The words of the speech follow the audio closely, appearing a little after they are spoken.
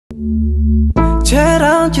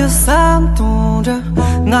쟤랑 쟤삼 동자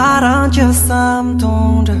나랑 쟤삼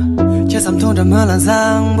동자 쟤삼 동자 말란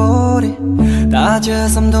상보리 다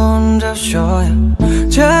쟤삼 동자 쇼야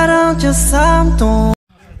쟤랑 쟤삼 동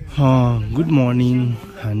good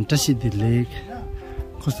morning Tashi Delhi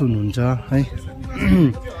कस्तो हुनुहुन्छ है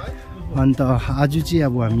अन्त आज चाहिँ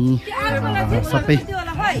अब हामी सबै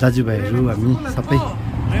दाजुभाइहरू हामी सबै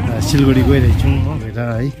सिलगढी गइरहेछौँ हो हेर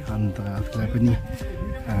है अन्त आफूलाई पनि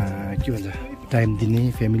के भन्छ टाइम दिने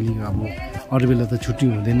फ्यामिलीको अब अरू बेला त छुट्टी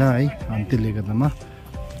हुँदैन है अनि त्यसले गर्दामा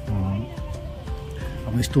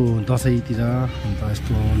अब यस्तो दसैँतिर अन्त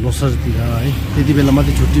यस्तो लोसरतिर है त्यति बेला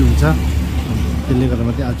मात्रै छुट्टी हुन्छ त्यसले गर्दा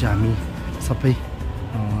मात्रै आज हामी सबै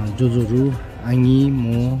जोजोहरू आङ्गी म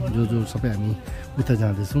जोजो सबै हामी उता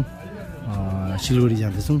जाँदैछौँ सिलगढी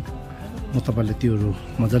जाँदैछौँ म तपाईँलाई त्योहरू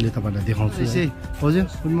मजाले तपाईँलाई देखाउँछु हजुर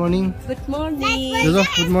गुड मर्निङ जोजो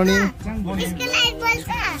गुड मर्निङ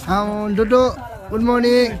डोडो गुड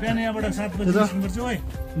मर्निङ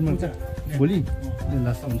भोलि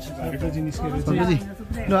लास्ट हुन्छ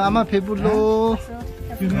ल आमा फेबुलो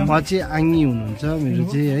म चाहिँ आङ्गी हुनुहुन्छ मेरो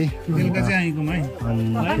चाहिँ है अनि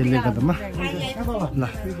त्यसले गर्दामा ल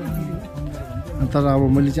तर अब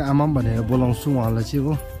मैले चाहिँ आमा भनेर बोलाउँछु उहाँलाई चाहिँ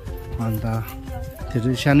हो अन्त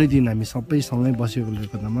धेरै सानैदेखि हामी सबै सँगै बसेकोले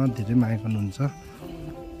गर्दामा धेरै माया गर्नुहुन्छ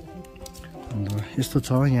अन्त यस्तो छ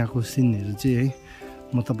यहाँको सिनहरू चाहिँ है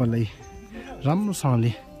म तपाईँलाई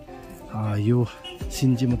राम्रोसँगले यो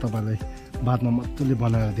सिन चाहिँ म तपाईँलाई बादमा मजाले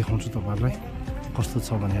बनाएर देखाउँछु तपाईँहरूलाई कस्तो छ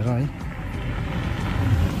भनेर है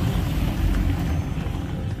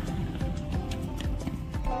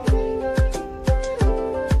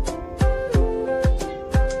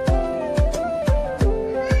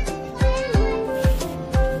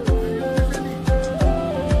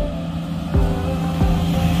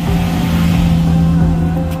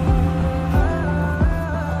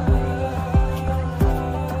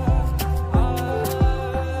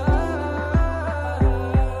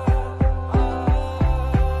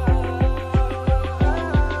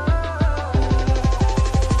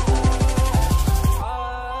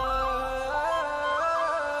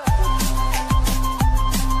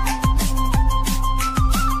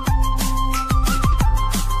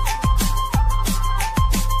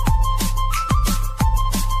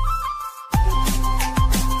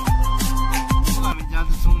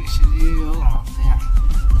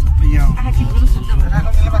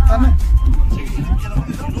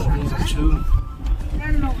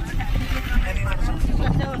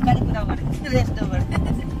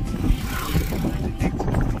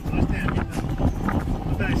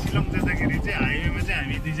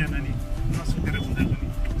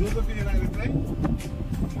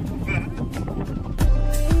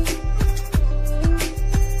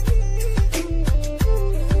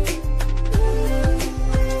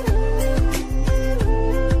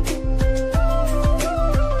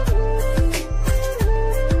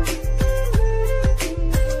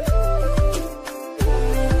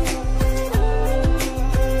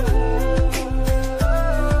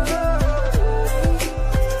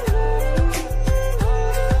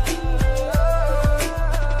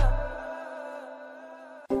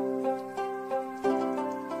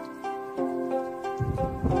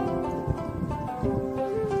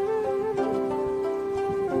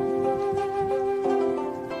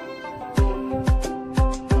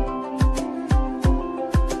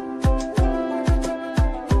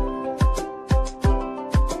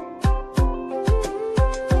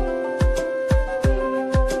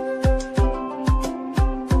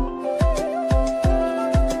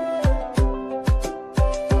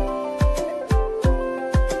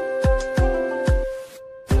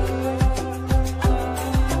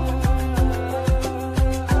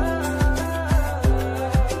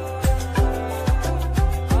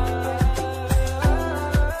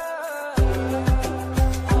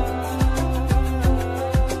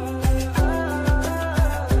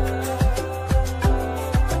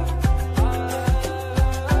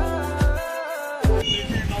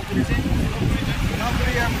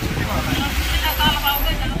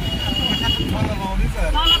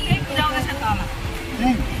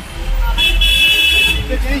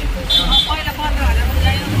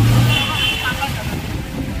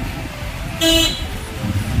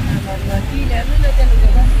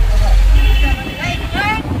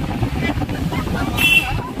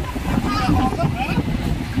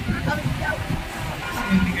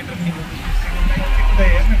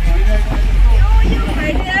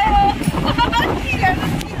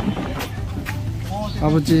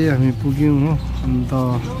अब चाहिँ हामी पुग्यौँ हो अन्त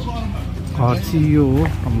घर चाहिँ यो हो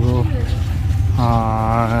हाम्रो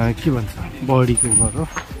के भन्छ बडीको घर हो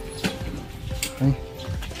है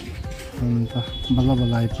अन्त बल्ल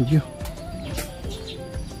बल्ल आइपुग्यो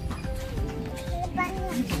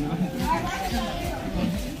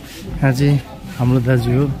अझै हाम्रो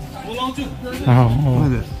दाजु हो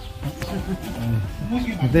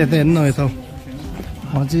यता हेर्नु न यता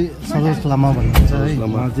अझै सरोज लामा भन्नुहुन्छ है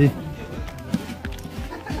अझै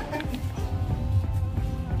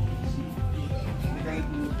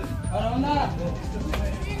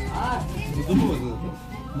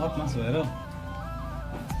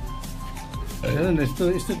यस्तो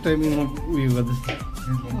यस्तो टाइमिङमा उयो गर्दैछ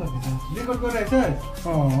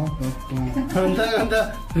अन्त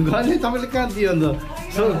गर्ने तपाईँले कहाँ दियो अन्त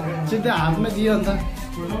सिधै हातमा दियो अन्त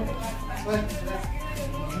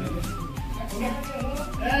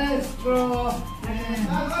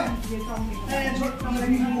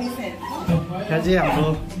चाहिँ हाम्रो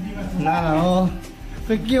नाना हो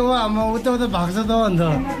खै के हो आमा उता उता भएको छ त अन्त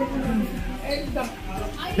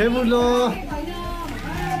हे Bulo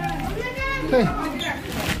Okay.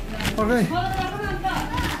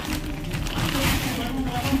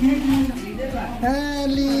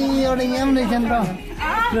 Ali, orang yang ni cendera.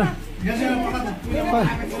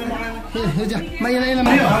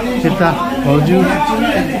 Kita baju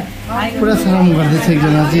pura salam गर्दै छ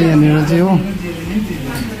एकजना चाहिँ यहाँनिर चाहिँ हो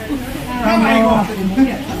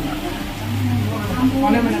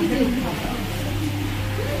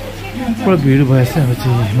पुरा भिड भएछ अब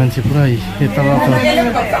चाहिँ मान्छे पुरा यता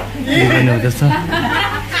गर्ने हुँदैछ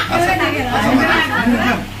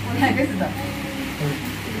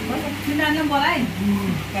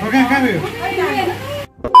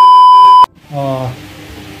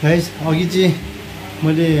गाइस अघि चाहिँ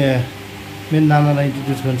मैले मेरो नानालाई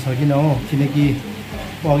इन्ट्रोड्युस गर्न सकिनँ हो किनकि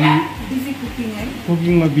अघि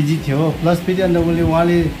कुकिङमा बिजी थियो हो प्लस फेरि अन्त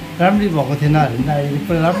उहाँले राम्रै भएको थिएन अरे अहिले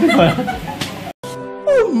पनि राम्रै भयो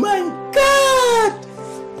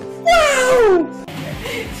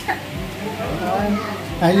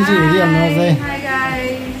अहिले चाहिँ हेरिहाल्नु चाहिँ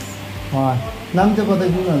नाम चाहिँ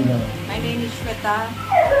बताइदिनु न अन्त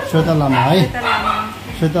श्वेता लामा है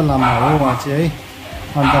श्वेता लामा हो उहाँ चाहिँ है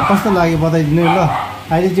अन्त कस्तो लाग्यो बताइदिनु ल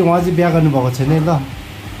अहिले चाहिँ उहाँ चाहिँ बिहा गर्नुभएको छैन ल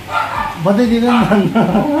बताइदिनु नि अन्त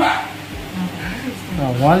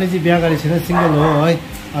उहाँले चाहिँ बिहा गरेको छैन सिङ्गल हो है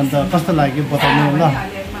अन्त कस्तो लाग्यो बताइदिनु ल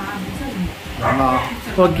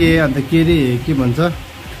ओके अन्त के अरे के भन्छ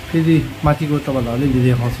फेरि माथिको तपाईँलाई अलिअलि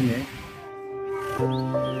देखाउँछु नि है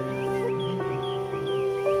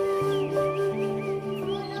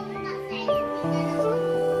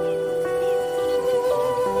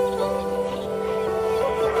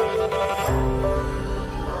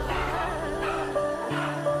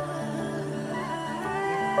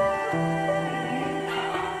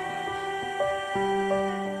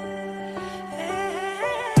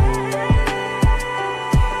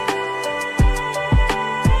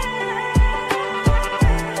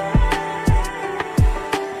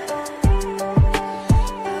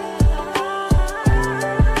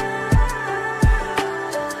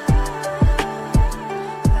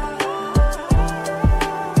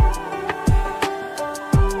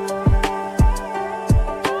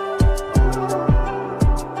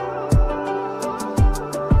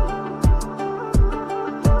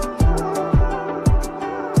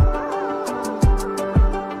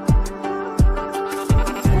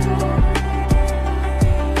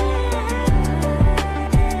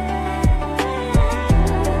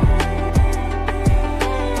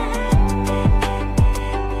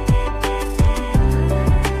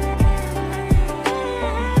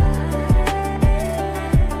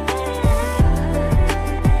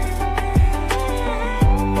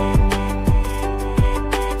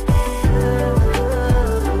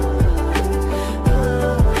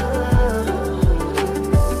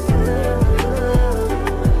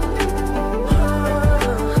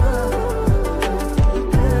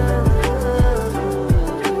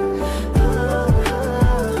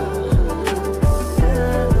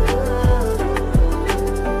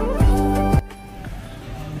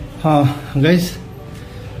गाइस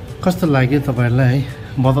कस्तो लाग्यो तपाईँहरूलाई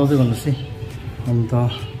है बताउँदै गर्नुहोस् है अन्त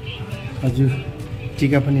हजुर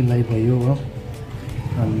टिका पनि लगाइभयो हो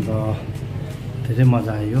अन्त धेरै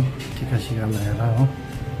मजा आयो टिका सिका लगाएर हो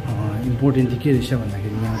इम्पोर्टेन्ट चाहिँ के रहेछ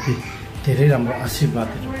भन्दाखेरि यहाँ चाहिँ धेरै राम्रो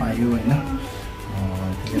आशीर्वादहरू पायो होइन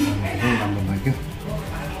त्यसले गर्दा धेरै राम्रो लाग्यो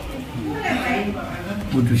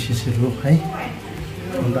गुड विशेषहरू है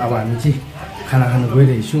अन्त अब हामी चाहिँ खाना खानु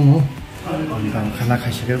गइरहेछौँ हो अन्त खाना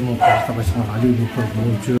खाइसकेर म तपाईँसँग अलिअलि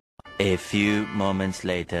बोल्छु A few moments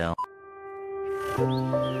later.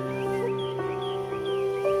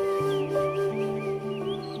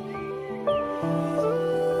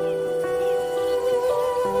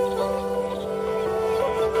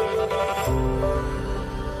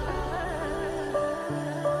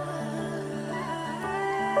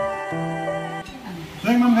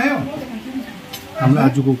 हाम्रो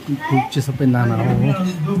आजको कुक चाहिँ सबै नाना हो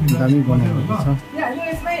दामी बनाउनु छ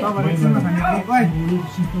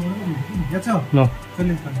ल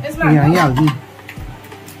यहाँ हाल्दिनु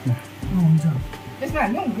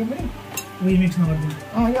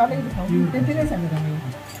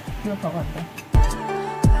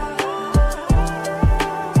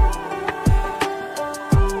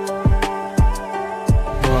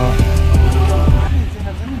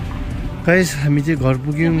गाइस हामी चाहिँ घर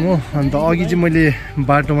पुग्यौँ हो अन्त अघि चाहिँ मैले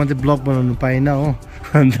बाटोमा चाहिँ ब्लग बनाउनु पाइनँ हो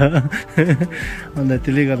अन्त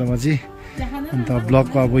त्यसले गर्दामा चाहिँ अन्त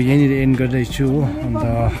ब्लगको अब यहीँनिर एन्ड गरिरहेछु हो अन्त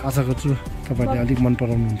आशा गर्छु तपाईँहरूले अलिक मन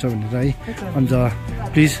पराउनुहुन्छ भनेर है अन्त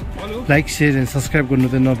please like share and subscribe गर्नु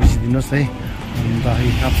चाहिँ नबिर्सिदिनुहोस् है अन्त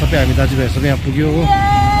सबै हामी दाजुभाइहरू सबै यहाँ पुग्यो हो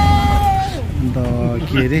अन्त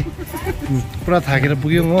के अरे पुरा थाकेर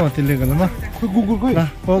पुग्यौँ हो त्यसले गर्दामा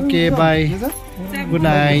ओके बाई गुड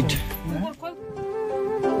नाइट